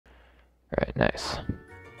Alright, nice.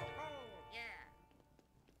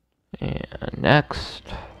 And next.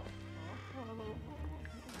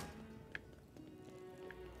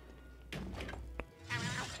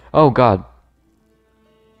 Oh god.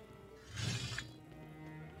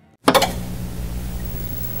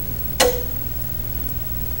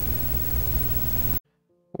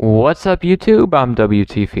 What's up YouTube? I'm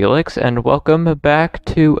WT Felix and welcome back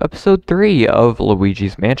to episode 3 of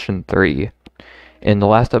Luigi's Mansion 3. In the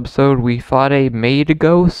last episode we fought a maid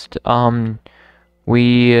ghost. Oh,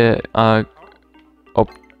 gonna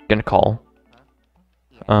call.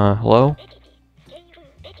 Hello?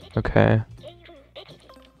 Okay.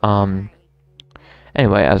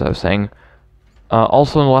 Anyway, as I was saying,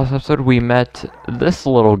 also in the last episode we met this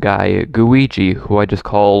little guy, Luigi, who I just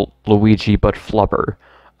call Luigi but Flubber.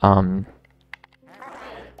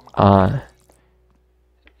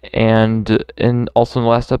 And also in the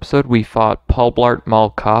last episode we fought Paul Blart Mall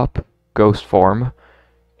Cop, ghost form,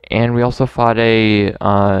 and we also fought a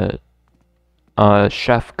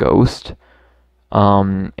chef ghost.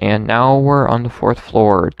 And now we're on the 4th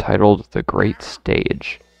floor, titled The Great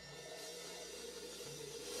Stage.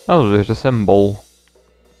 Oh, there's a symbol.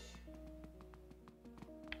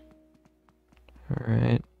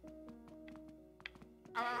 Alright.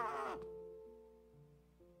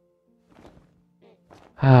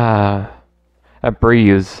 That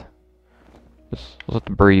breeze. Just let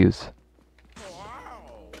the breeze.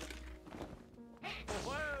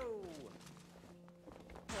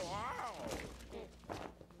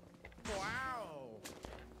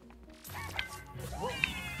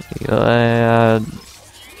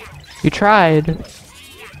 You tried.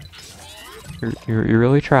 You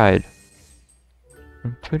really tried.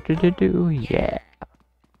 Yeah.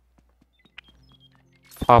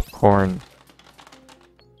 Popcorn.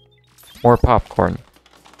 More popcorn.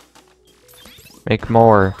 Make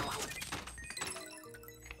more.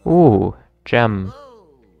 Ooh, gem.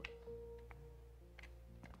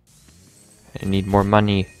 I need more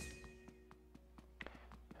money.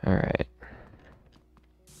 Alright.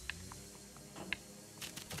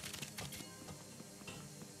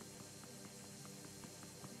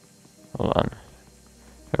 Hold on.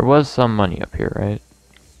 There was some money up here, right?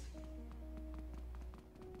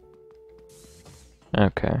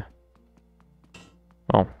 Okay.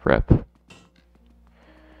 Oh, rip.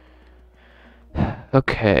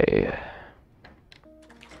 Okay.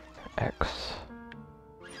 X.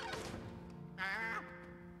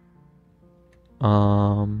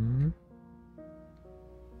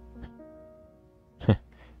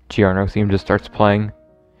 Giorno theme just starts playing.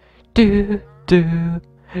 Do do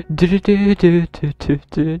do do do do do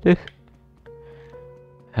do do.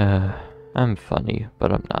 I'm funny,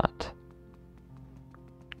 but I'm not.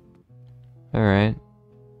 Alright.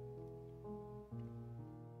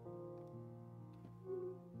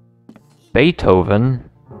 Beethoven?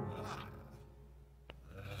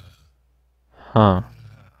 Huh.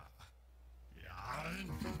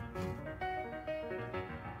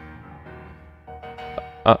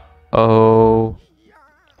 Uh-oh.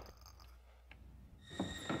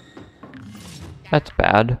 That's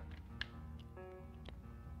bad.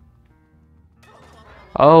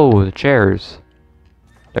 Oh, the chairs.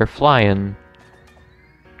 They're flying.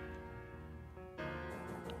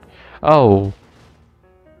 Oh.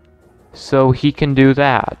 So he can do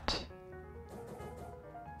that.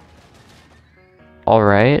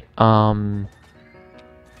 Alright,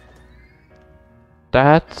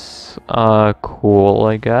 that's, cool,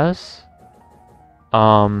 I guess.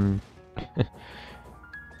 The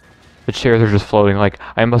chairs are just floating like,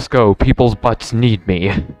 I must go, people's butts need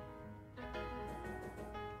me.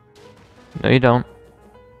 No, you don't.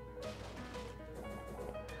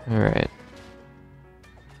 Alright.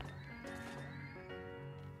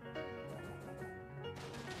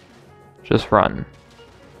 Just run.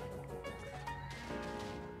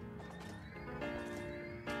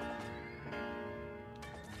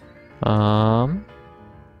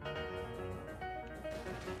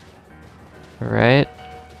 Alright.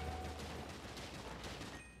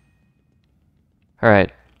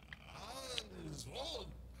 Alright.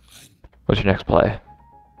 What's your next play?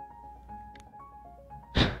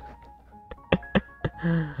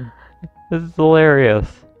 This is hilarious.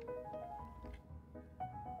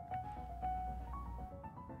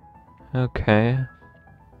 Okay.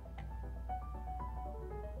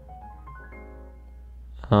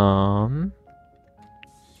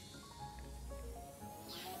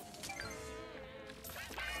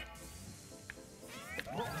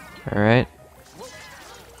 Alright.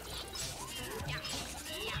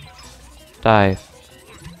 Die.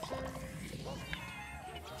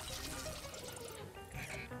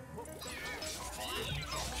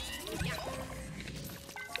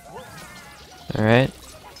 Alright.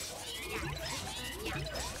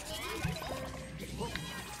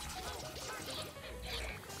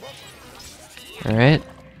 Alright.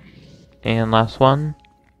 And last one.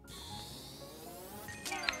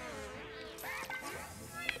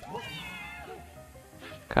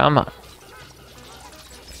 Come on.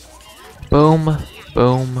 Boom,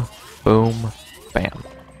 boom, boom, bam.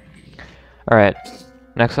 Alright.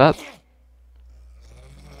 Next up.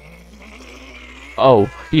 Oh,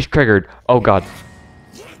 he's triggered. Oh god.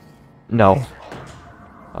 No.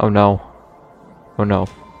 Oh no. Oh no.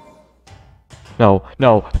 No,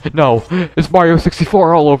 no, no! It's Mario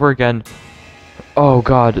 64 all over again! Oh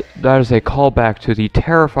god, that is a callback to the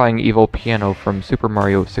terrifying evil piano from Super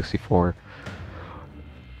Mario 64.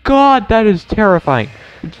 God, that is terrifying!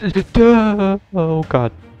 Oh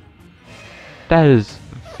god. That is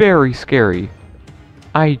very scary.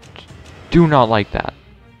 I do not like that.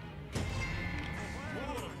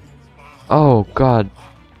 Oh god.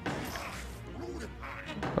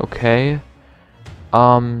 Okay.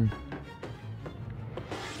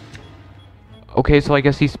 Okay, so I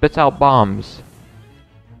guess he spits out bombs.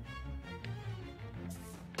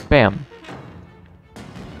 Bam.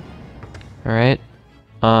 Alright.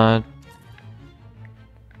 Come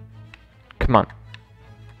on.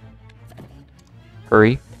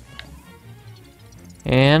 Hurry.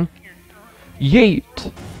 And...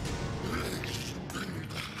 yeet!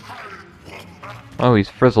 Oh, he's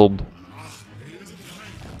frizzled.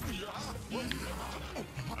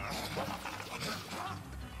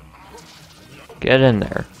 Get in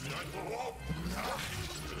there.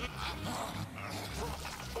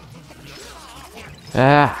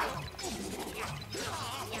 Ah.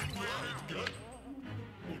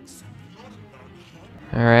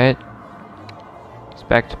 Alright. It's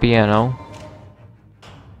back to piano.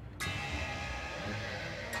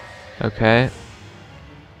 Okay.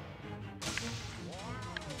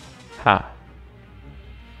 Ha.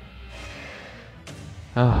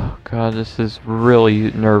 Oh god, this is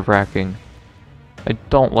really nerve-wracking. I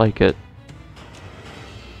don't like it.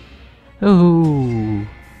 Ooh.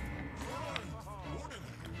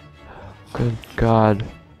 Good god.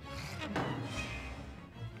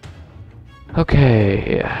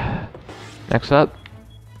 Okay. Next up.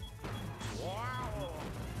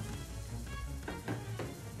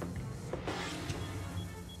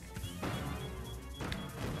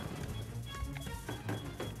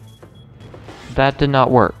 That did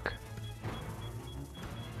not work.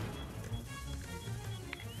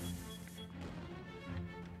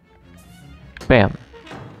 Bam.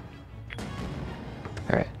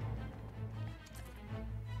 Alright.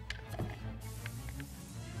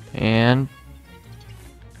 And...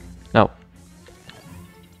 no.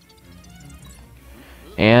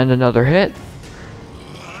 And another hit.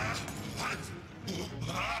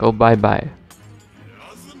 Go bye-bye.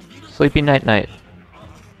 Sleepy night-night.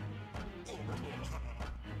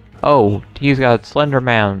 Oh, he's got Slender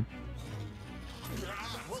Man.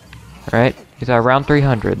 Alright, he's at around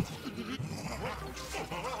 300.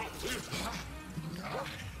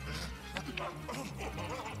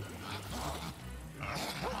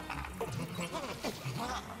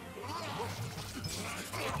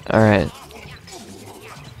 Alright.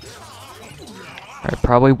 Alright,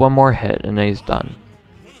 probably one more hit and then he's done.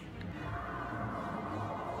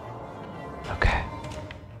 Okay.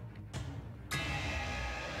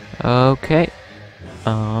 Okay.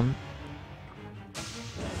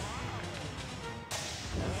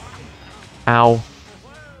 Ow.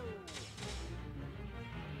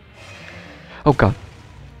 Oh god.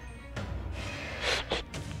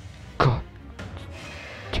 God.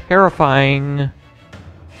 Terrifying.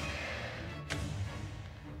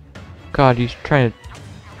 God, he's trying to...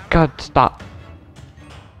 God, stop.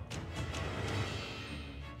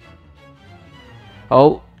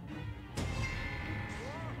 Oh.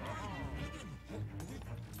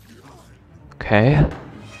 Okay.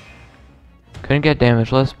 Couldn't get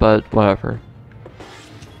damageless, but whatever.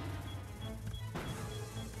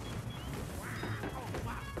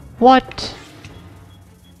 What?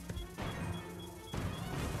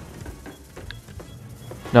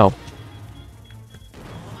 No.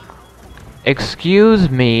 Excuse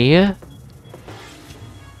me?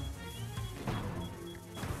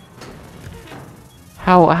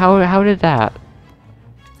 How did that?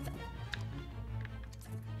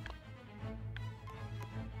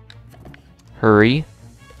 Hurry.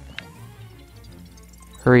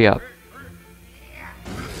 Hurry up.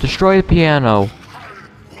 Destroy the piano.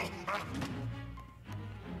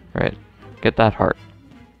 Right. Get that heart.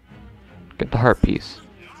 Get the heart piece.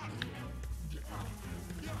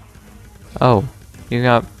 Oh, you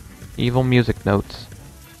got evil music notes.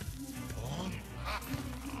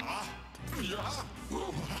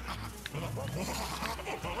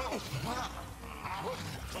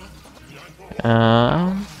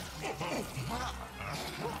 Um.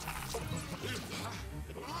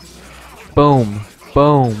 Boom.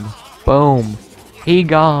 Boom. Boom. He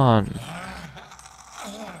gone.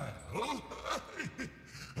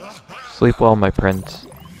 Sleep well, my prince.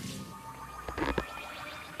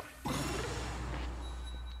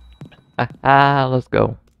 Let's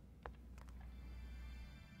go.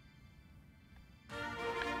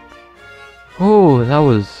 Oh, that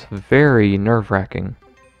was very nerve-wracking.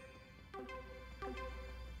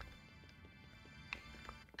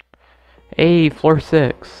 Hey, floor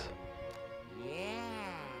 6. Yeah.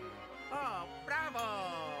 Oh, bravo.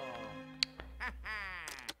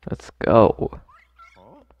 Let's go.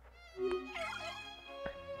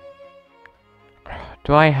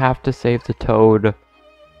 Do I have to save the toad?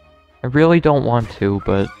 I really don't want to,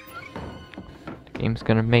 but the game's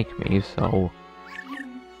gonna make me, so...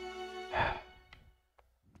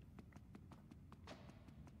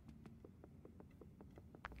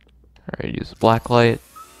 Alright, use the black light.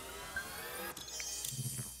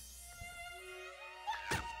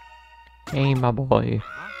 Hey, my boy.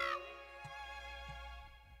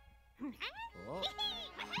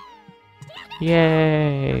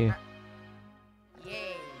 Yay!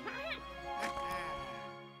 Yay.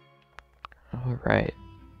 Alright.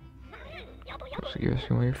 So you're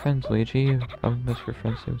asking where your friends, Luigi. I'm miss your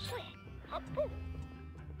friends too.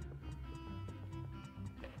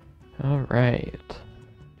 Alright.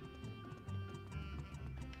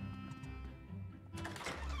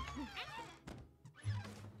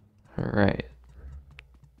 Alright.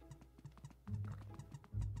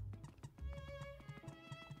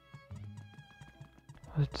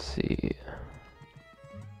 Let's see.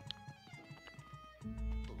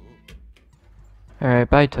 Alright,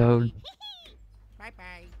 bye, Toad.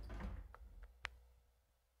 Bye-bye.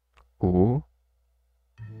 Ooh.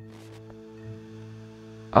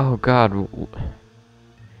 Oh god.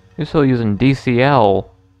 You're still using DCL.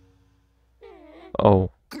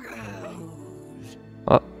 Oh.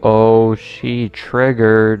 Uh-oh, she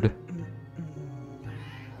triggered.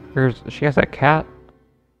 She has a cat?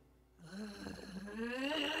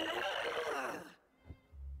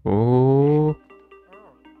 Ooh.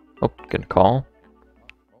 Oh, get a call.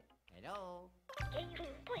 Hello.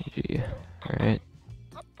 Gee. Alright.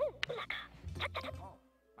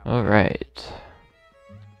 Alright.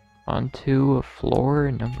 On to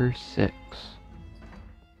floor number 6.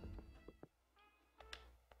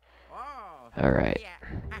 Oh. Alright. Yeah.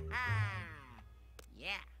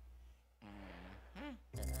 Yeah.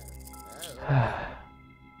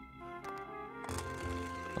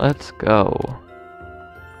 Let's go.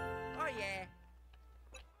 Oh yeah.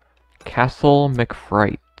 Castle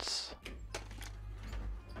McFrights.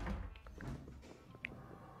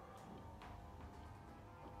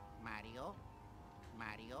 Mario.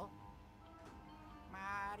 Mario.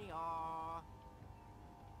 Mario.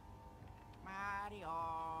 Mario.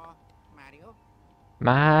 Mario.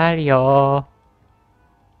 Mario.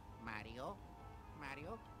 Mario.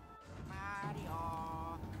 Mario.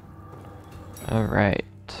 Mario. Alright.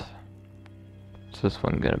 What's this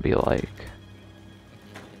one gonna be like?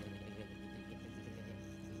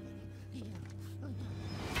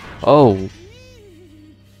 Oh!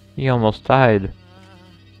 He almost died.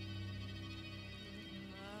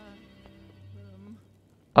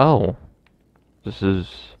 Oh. This is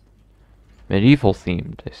medieval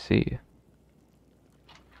themed, I see.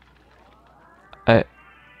 Alright.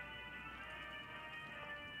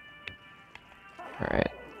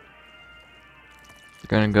 We're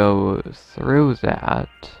gonna go through that.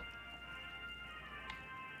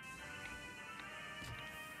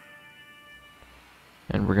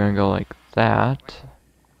 And we're gonna go like that.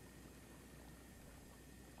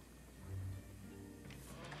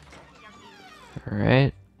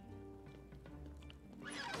 Alright.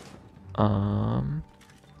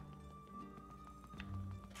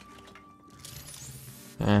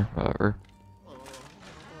 Whatever.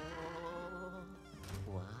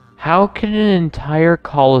 How can an entire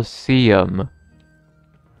Colosseum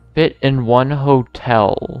fit in one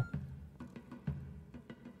hotel?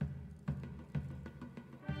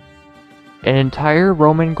 An entire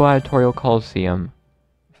Roman gladiatorial Colosseum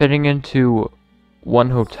fitting into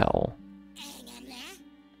one hotel.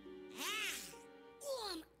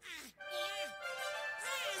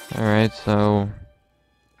 Alright, so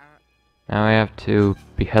now I have to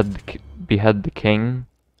behead the king,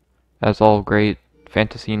 as all great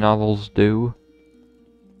fantasy novels do.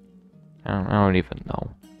 I don't even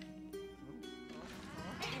know.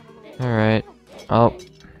 Alright. Oh.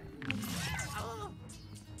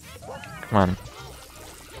 Come on.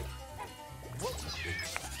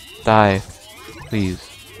 Die. Please.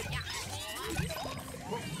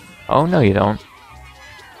 Oh, no you don't.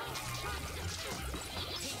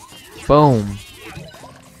 Boom.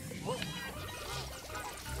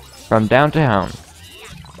 From downtown.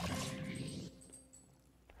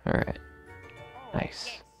 Alright.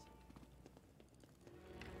 Nice.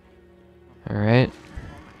 Alright.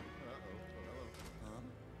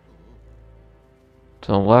 It's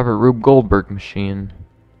an elaborate Rube Goldberg machine.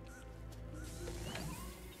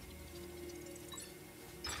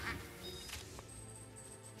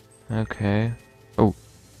 Okay. Oh.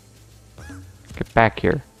 Get back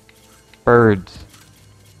here. Birds.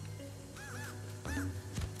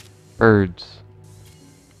 Birds.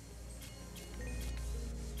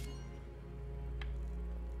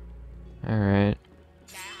 Alright.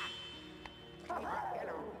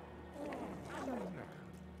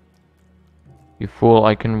 You fool,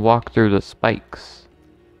 I can walk through the spikes.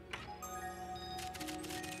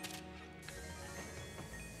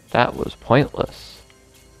 That was pointless.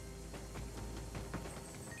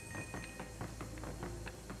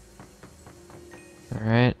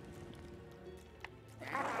 Alright.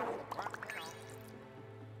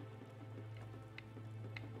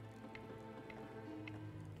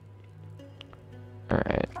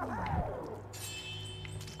 Alright.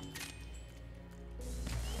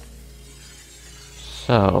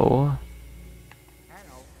 So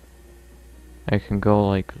I can go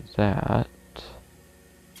like that.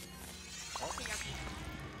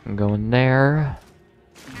 And go in there.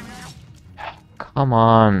 Come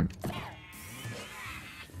on.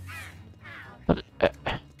 What,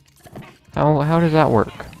 how does that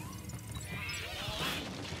work?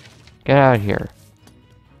 Get out of here.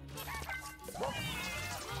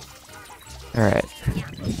 Alright.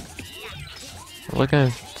 We're looking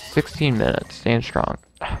at 16 minutes. Staying strong.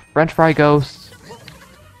 French fry ghosts.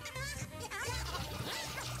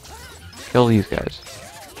 Kill these guys.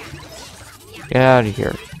 Get out of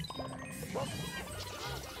here.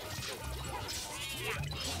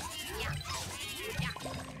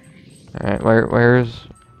 Alright,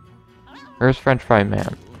 where's French Fry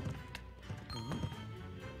Man?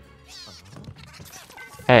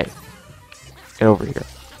 Hey. Get over here.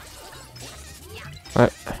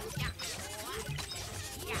 What?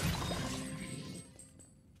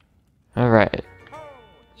 Alright.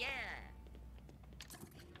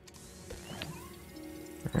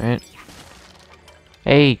 Alright.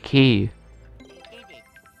 Hey, key.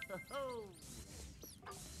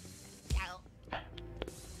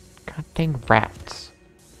 God dang rats.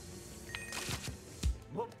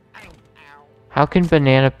 How can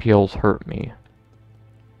banana peels hurt me?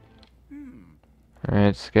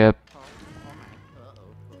 Alright, skip.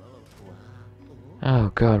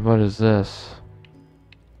 Oh god, what is this?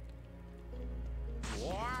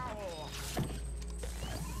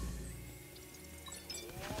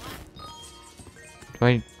 Do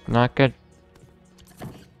I not get...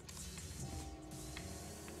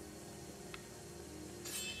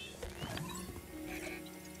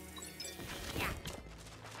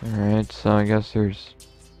 Alright, so I guess there's...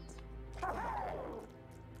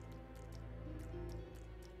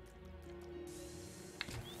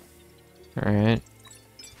 Alright.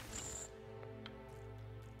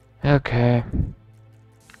 Okay.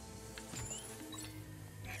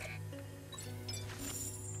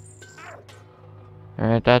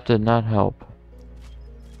 Alright, that did not help.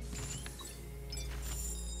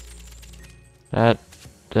 That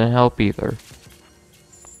didn't help either.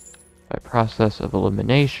 By process of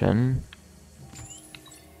elimination,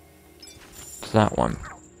 it's that one.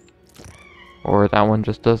 Or that one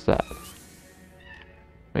just does that.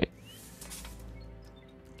 Wait.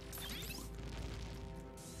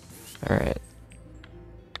 Alright.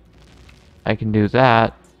 I can do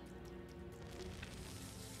that.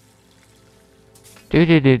 Do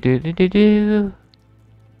do do do do do do.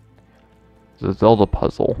 It's a Zelda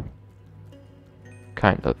puzzle.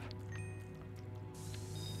 Kind of.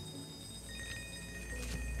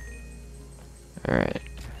 Alright.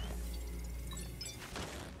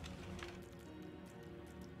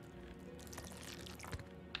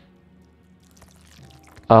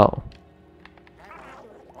 Oh.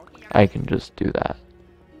 I can just do that.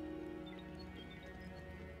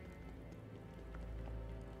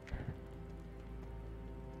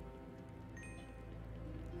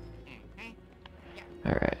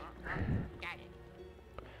 Alright.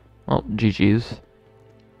 Well, GG's.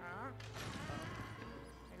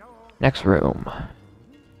 Next room.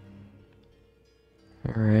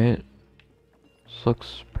 Alright. This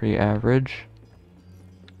looks pretty average.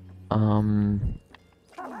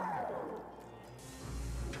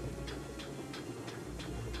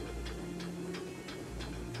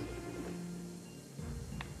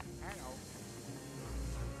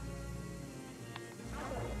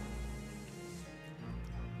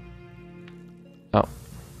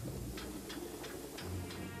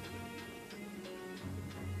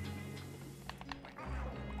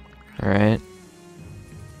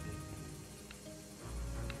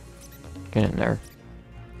 Get in there.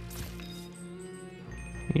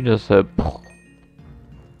 You just said...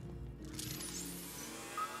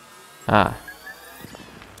 Ah.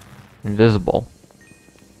 Invisible.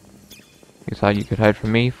 You thought you could hide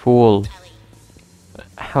from me? Fool.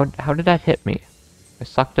 How did that hit me? I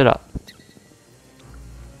sucked it up.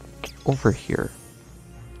 Get over here.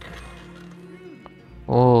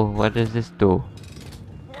 Oh, what does this do?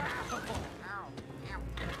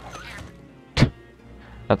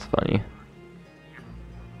 That's funny.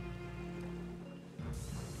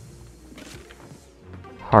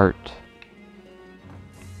 Heart.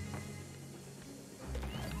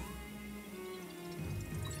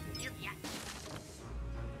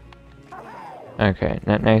 Okay,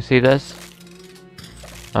 now you see this?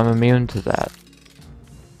 I'm immune to that.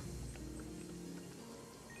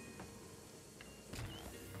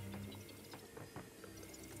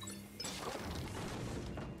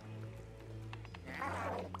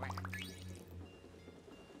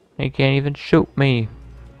 He can't even shoot me.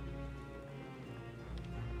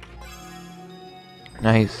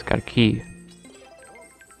 Nice, got a key.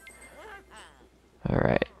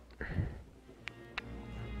 Alright.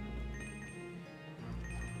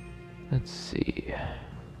 Let's see.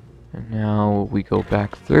 And now we go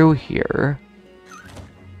back through here.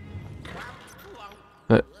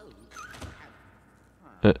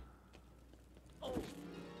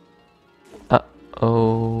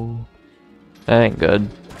 Uh-oh. That ain't good.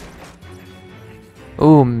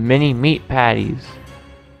 Ooh, mini meat patties.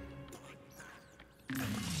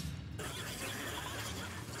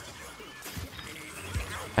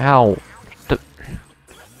 Ow.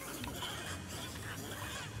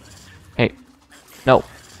 Hey. No.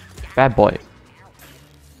 Bad boy.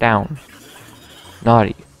 Down.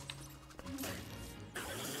 Naughty.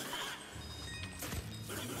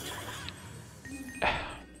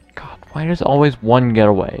 God, why does always one get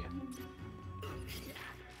away?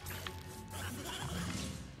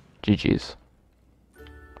 GG's.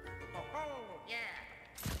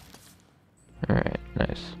 Alright,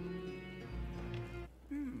 nice.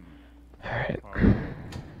 Alright.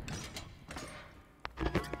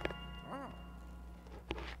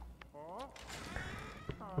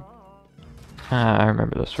 I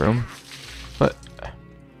remember this room. What?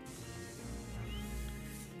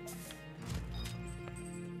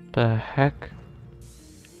 The heck?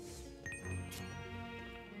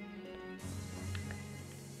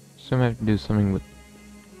 So I have to do something with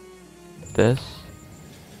this.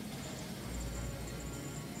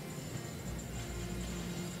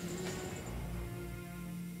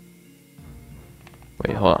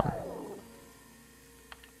 Wait, hold on.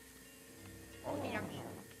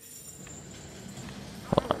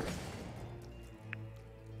 Hold on.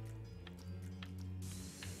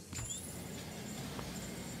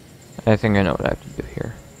 I think I know what I have to do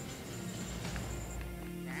here.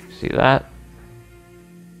 See that?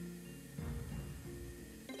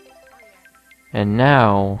 And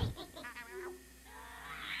now,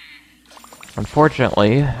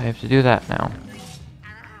 unfortunately, I have to do that now.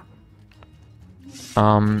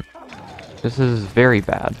 This is very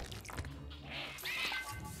bad.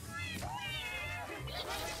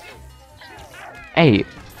 Hey,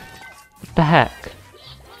 what the heck?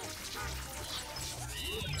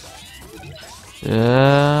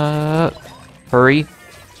 Hurry.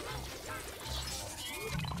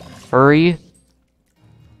 Hurry.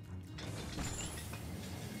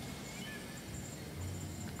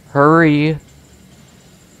 Hurry.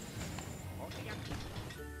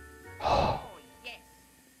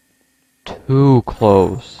 Too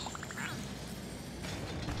close.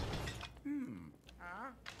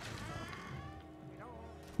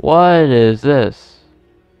 What is this?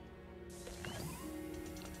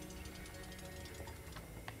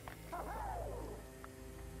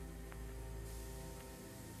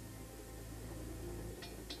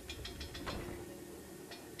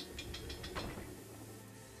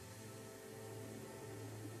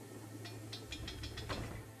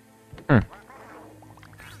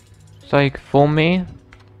 So you can fool me?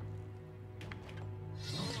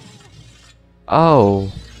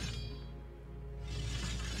 Oh.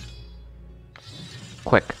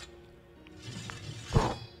 Quick.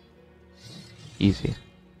 Easy.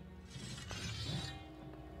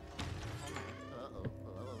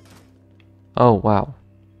 Oh, wow.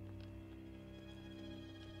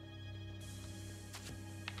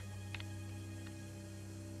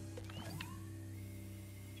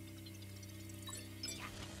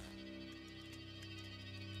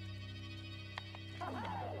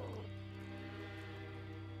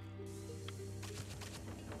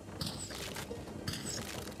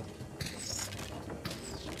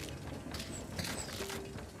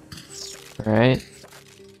 Alright.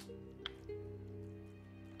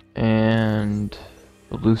 And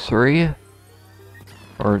illusory.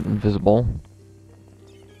 Or invisible.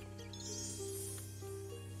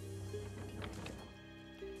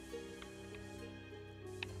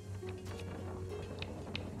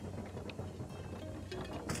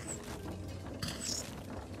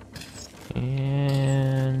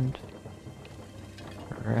 And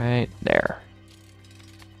right there.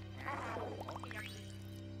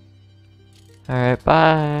 Alright,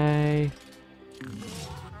 bye.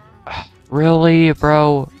 Really,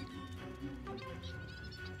 bro?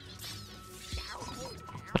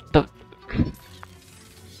 What the?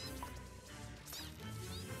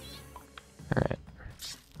 Alright.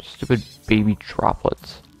 Stupid baby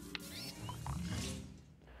droplets.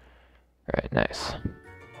 Alright, nice.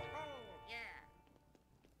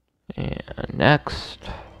 And next.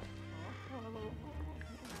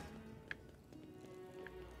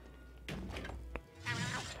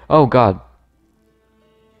 Oh god.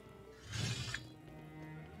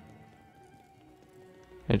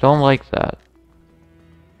 I don't like that.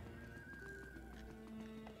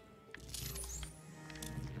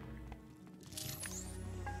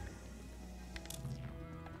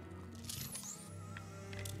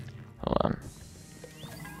 Hold on.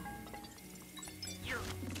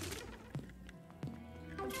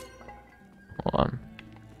 Hold on.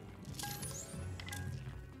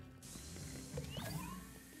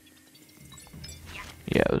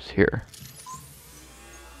 Yeah, it was here.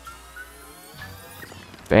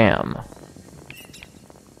 Bam.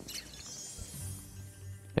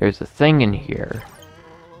 There's a thing in here.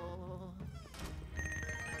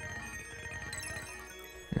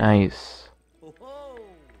 Nice.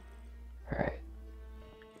 Alright.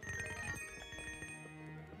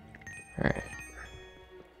 Alright.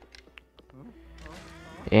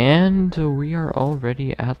 And we are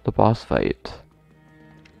already at the boss fight.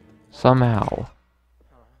 Somehow.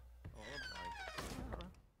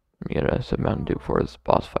 Let me get a sip Mountain Dew before this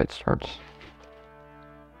boss fight starts.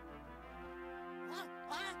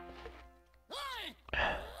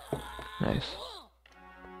 Nice.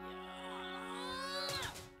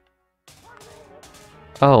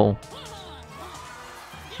 Oh.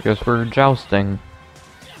 Guess we're jousting.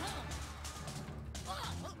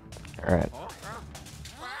 Alright.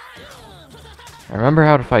 I remember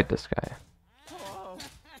how to fight this guy.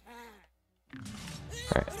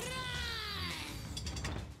 Alright.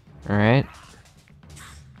 Alright.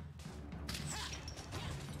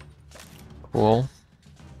 Cool.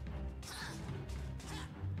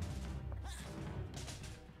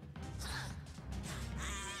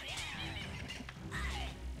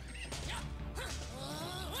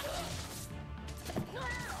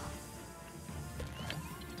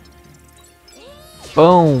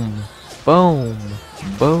 Boom! Boom!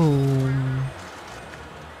 Boom!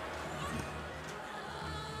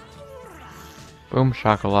 Boom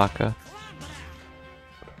shakalaka.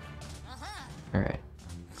 Alright.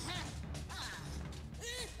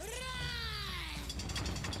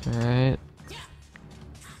 Alright.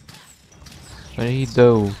 What did he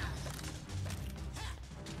do?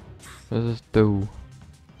 What does this do?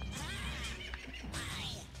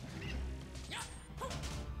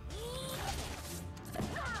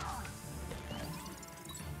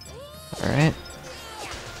 Alright.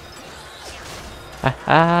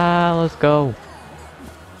 Haha, let's go.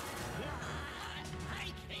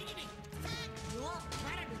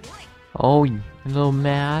 Oh, you a little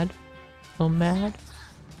mad? A little mad?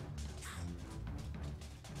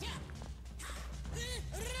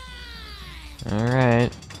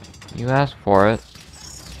 Alright. You asked for it.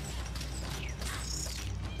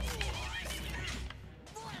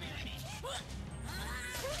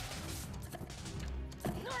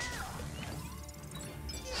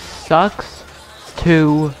 Sucks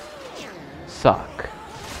to suck.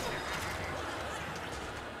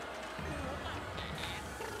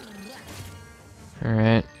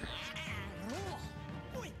 Alright.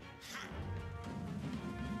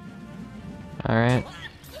 Alright.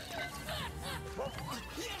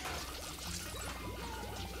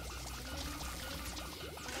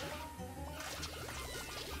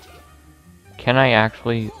 Can I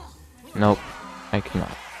actually? Nope, I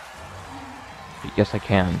cannot. Yes, I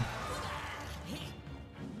can.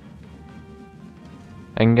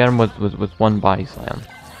 I can get him with one body slam.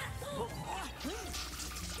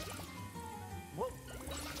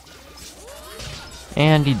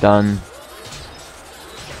 And he done.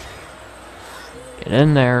 Get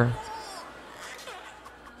in there.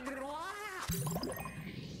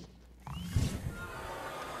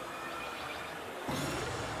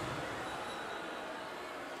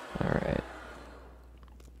 Alright.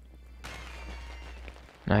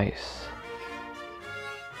 Nice.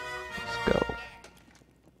 Let's go.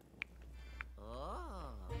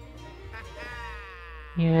 Oh.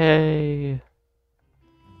 Yay! I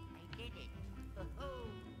did it. Oh.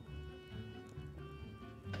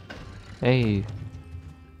 Hey.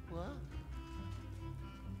 What?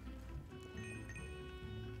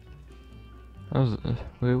 That was,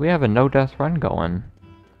 we have a no-death run going.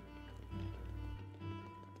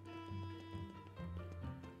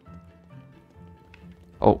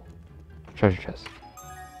 Oh. Treasure chest.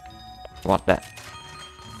 Want that.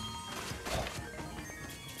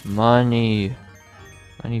 Money.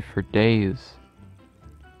 Money for days.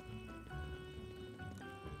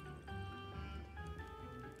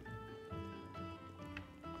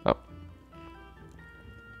 Oh.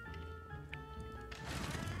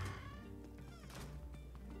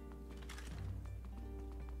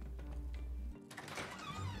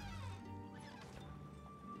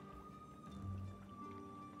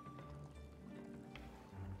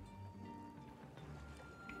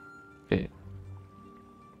 Okay.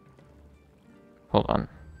 Hold on.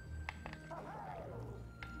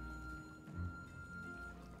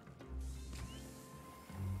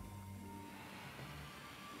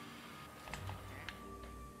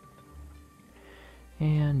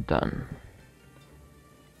 And done.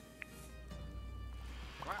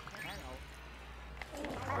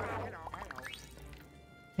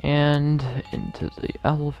 And into the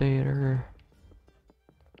elevator.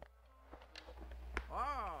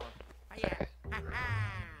 Oh. Yeah.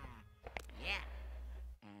 Yeah.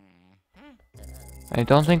 I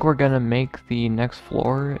don't think we're gonna make the next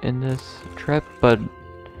floor in this trip, but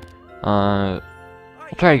we'll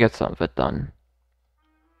try to get some of it done.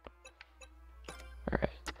 Alright.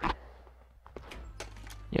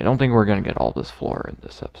 Yeah, I don't think we're gonna get all this floor in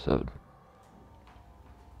this episode.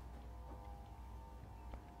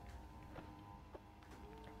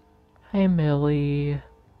 Hey, Millie.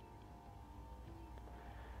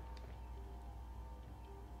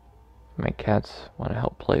 My cats want to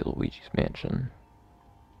help play Luigi's Mansion.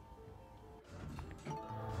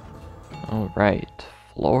 Alright,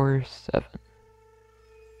 floor 7.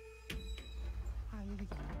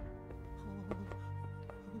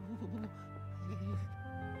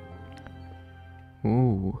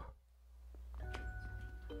 Ooh.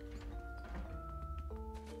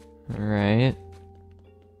 Alright.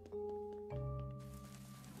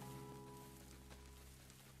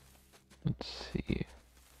 Let's see.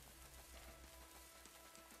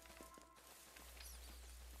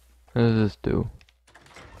 What does this do?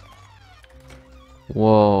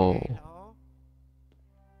 Whoa. Hello?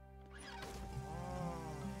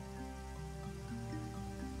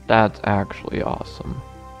 That's actually awesome.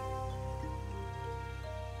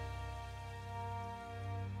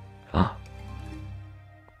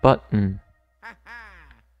 Button.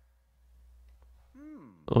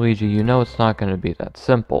 Luigi, you know it's not gonna be that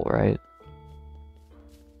simple, right?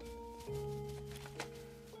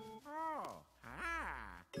 Oh.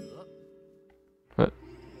 Ah. What?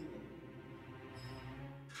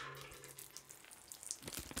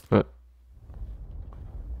 What?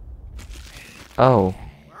 Oh.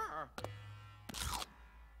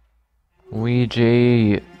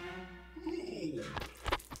 Luigi.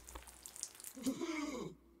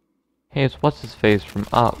 Hey, it's what's his face from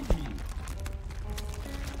Up.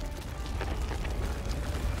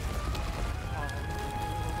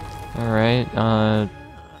 Alright,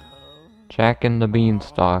 Jack and the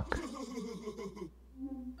Beanstalk.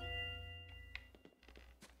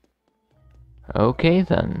 Okay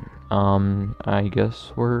then, I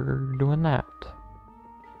guess we're doing that.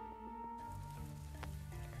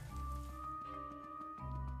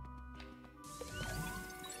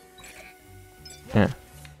 Yeah.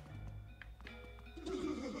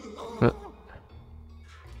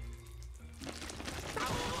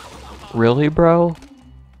 Really, bro?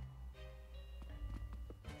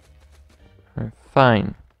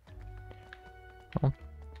 Fine. Well.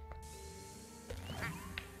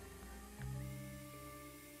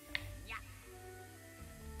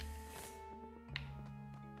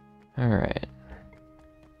 Alright.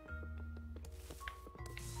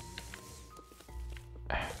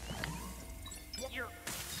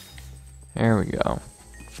 There we go.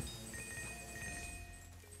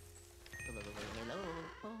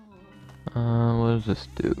 What does this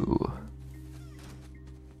do?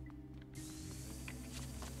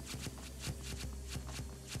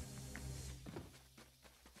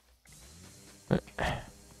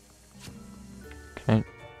 Can I...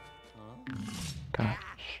 Gosh.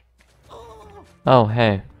 Oh,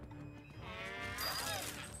 hey.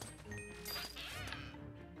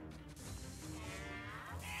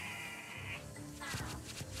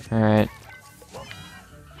 Alright.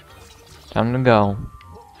 Time to go.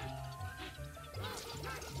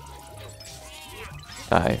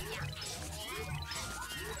 Die.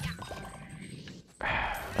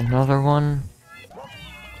 Another one?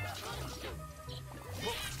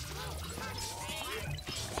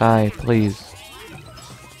 Die, please.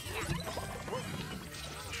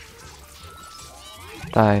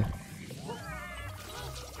 Die.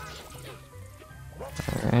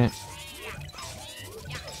 Alright.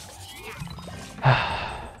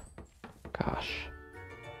 Gosh.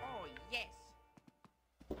 Oh, yes.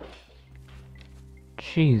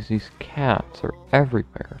 Jeez, these cats are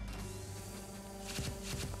everywhere.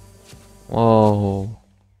 Whoa.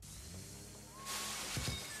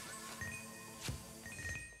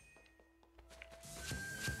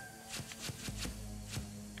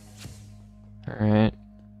 Alright.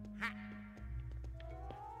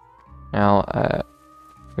 Now,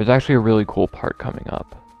 there's actually a really cool part coming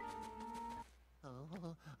up.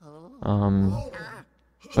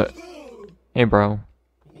 But, hey bro.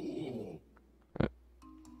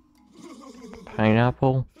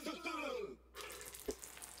 Pineapple?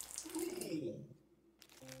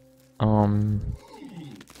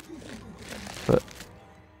 But,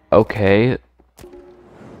 okay.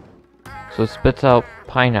 So it spits out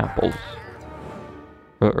pineapples.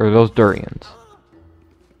 Or those durians.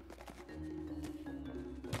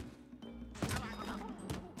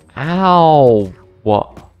 Ow!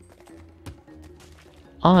 What?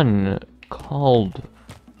 Uncalled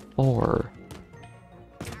for.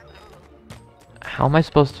 How am I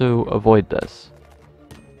supposed to avoid this?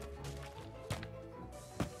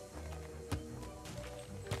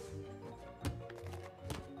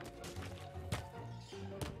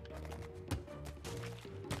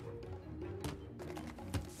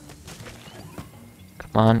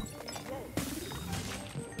 Come on.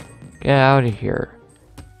 Get out of here.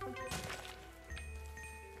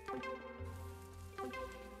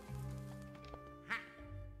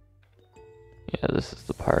 Yeah, this is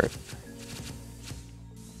the part.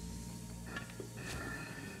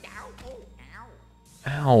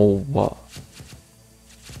 Ow.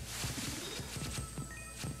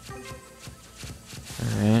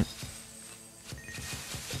 Alright.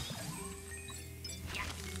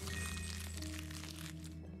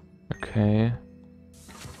 Okay.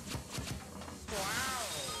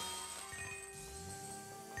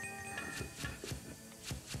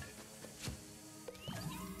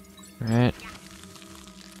 Alright.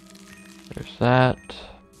 There's that.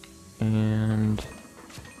 And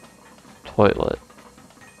toilet.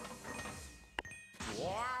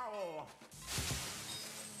 Wow.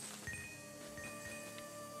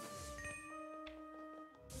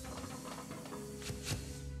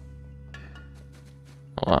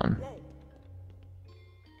 Hold on.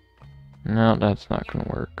 No, that's not gonna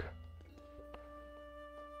work.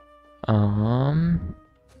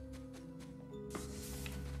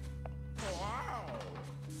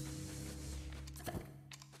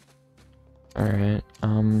 Alright,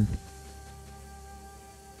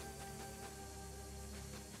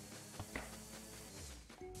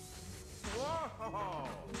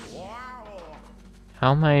 Wow.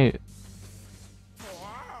 how am I,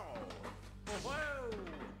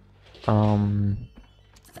 Whoa.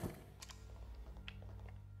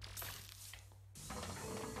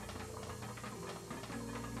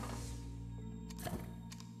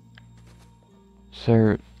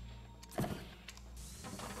 sir,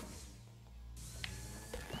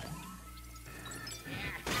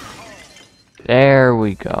 there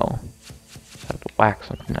we go. Just have to whack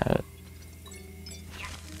something at it.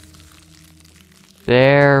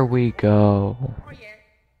 There we go. Oh, yeah.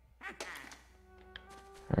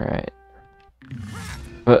 Alright.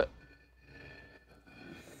 But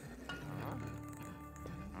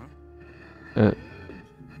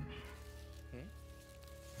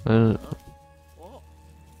Oh.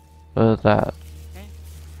 what is that?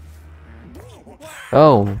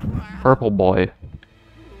 Oh, purple boy.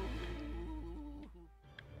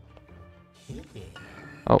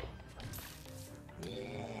 Oh.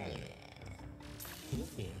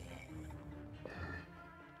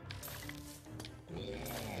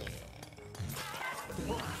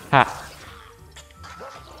 Ha.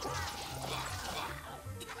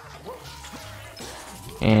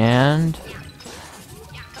 And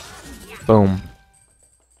boom.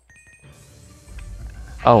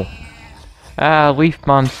 Oh. Ah, leaf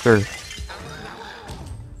monster.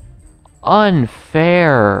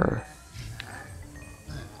 Unfair.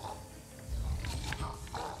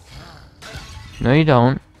 No, you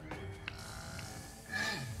don't.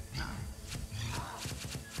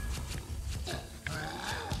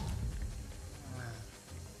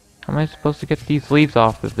 How am I supposed to get these leaves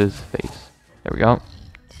off of his face? There we go.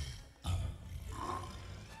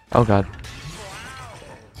 Oh god.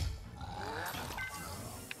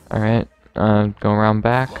 Alright, go around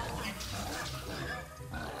back.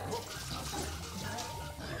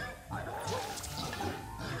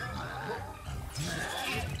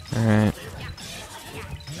 Alright.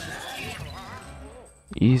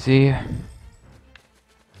 Easy.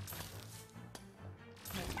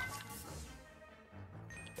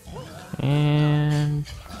 And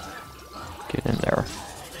get in there.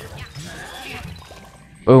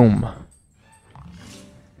 Boom.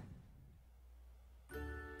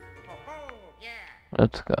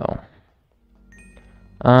 Let's go.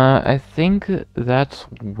 I think that's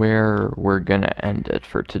where we're gonna end it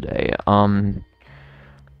for today.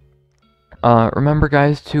 Remember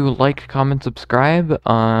guys to like, comment, subscribe.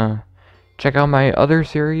 Check out my other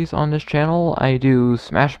series on this channel. I do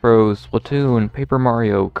Smash Bros, Splatoon, Paper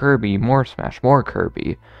Mario, Kirby, more Smash, more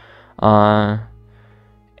Kirby.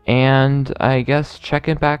 And I guess check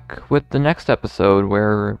it back with the next episode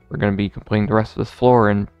where we're gonna be completing the rest of this floor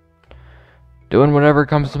and doing whatever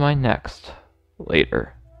comes to mind next.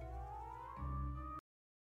 Later.